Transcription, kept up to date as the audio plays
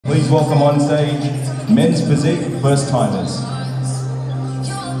Please welcome on stage men's physique first timers.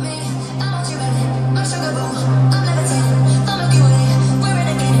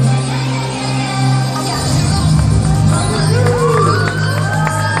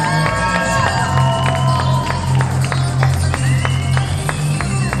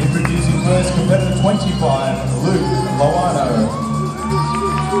 Introducing first competitor 25, Luke Loano.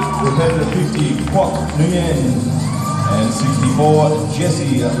 Competitor 50, Kwok Nguyen. And 64,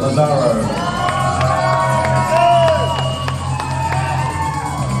 Jesse Lazaro.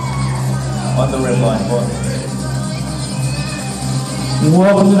 On the red line, boy.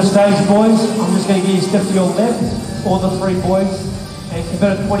 Welcome to the stage, boys. I'm just going to get you a step to your left, all the three boys. And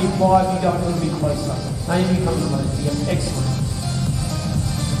competitor 25, you go a little bit closer. Now you become closer. Yep, excellent.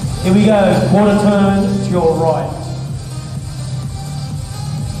 Here we go, quarter turn to your right.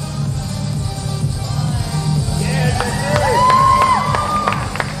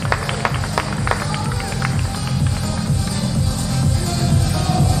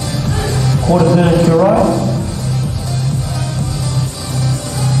 Quarter turn to your right.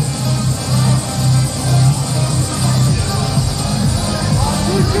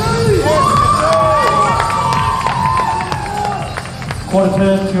 Quarter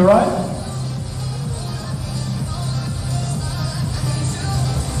turn to your right.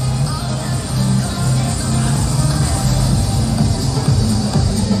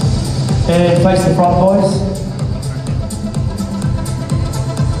 And face the front, boys.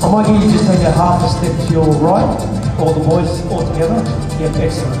 I might get you just take a half a step to your right, all the boys all together. Yep,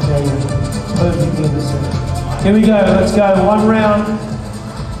 excellent. There you go. Perfectly in the center. Here we go, let's go. One round.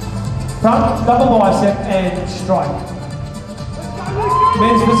 Front, double bicep and strike.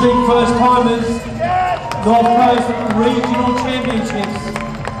 Men's physique first timers, North Coast Regional Championships.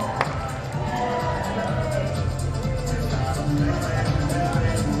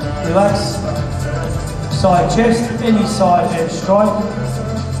 Relax. Side chest, any side and strike.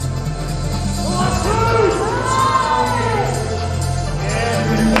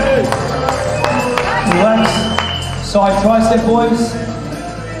 Relax, side tricep, boys,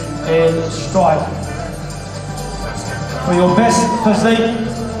 and strike. For your best physique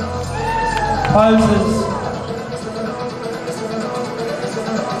poses.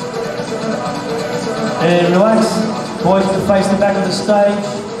 And relax, boys, to face the back of the stage.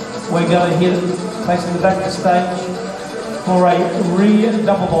 We're going to hit it facing the back of the stage for a rear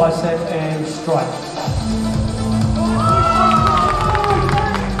double bicep and strike.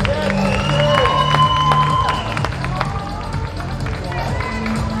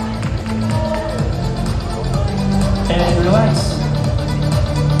 Relax,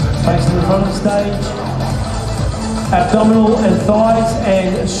 facing the front of the stage, abdominal and thighs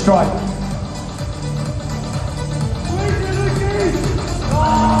and strike.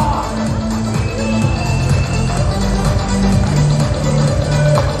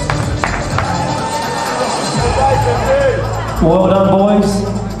 Well done, boys.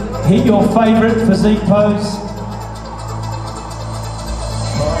 Hit your favourite physique pose.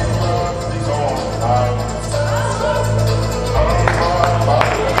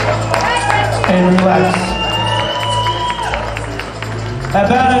 And relax.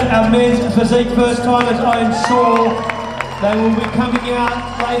 About it, our men's physique first timers, I am sure they will be coming out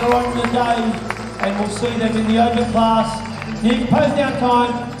later on in the day and we'll see them in the open class. Nick, pose down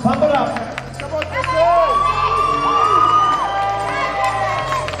time, pump it up.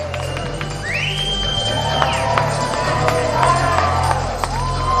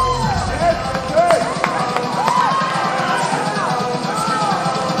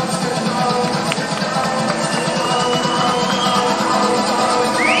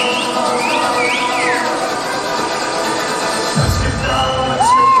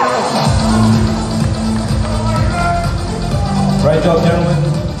 Great job, gentlemen.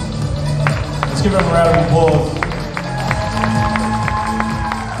 Let's give them a round of applause.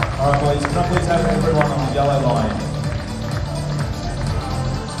 All right, boys, can I please have everyone on the yellow line?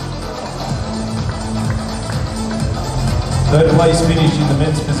 Third place finish in the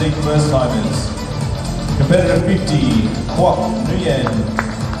men's physique first timers. Competitor 50, Kwok Nguyen.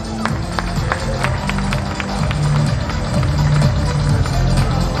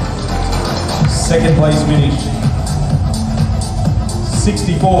 Second place finish.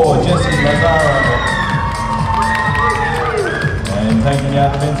 64, Jesse Lazaro. And taking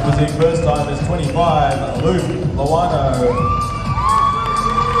out the men's physique first time is 25, Luke Loano.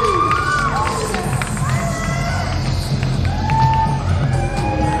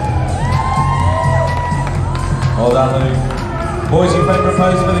 Well done, Luke. Boys, your favourite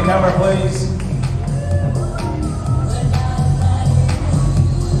pose for the camera, please.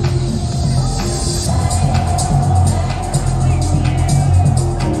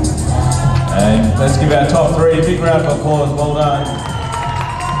 give our top three a big round of applause. Well done.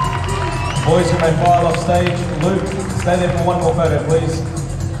 Boys, you may file off stage. Luke, stay there for one more photo, please.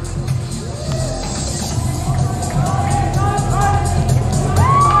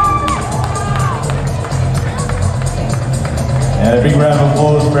 And a big round of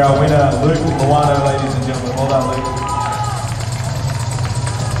applause for our winner, Luke Luano, ladies and gentlemen. Well done, Luke.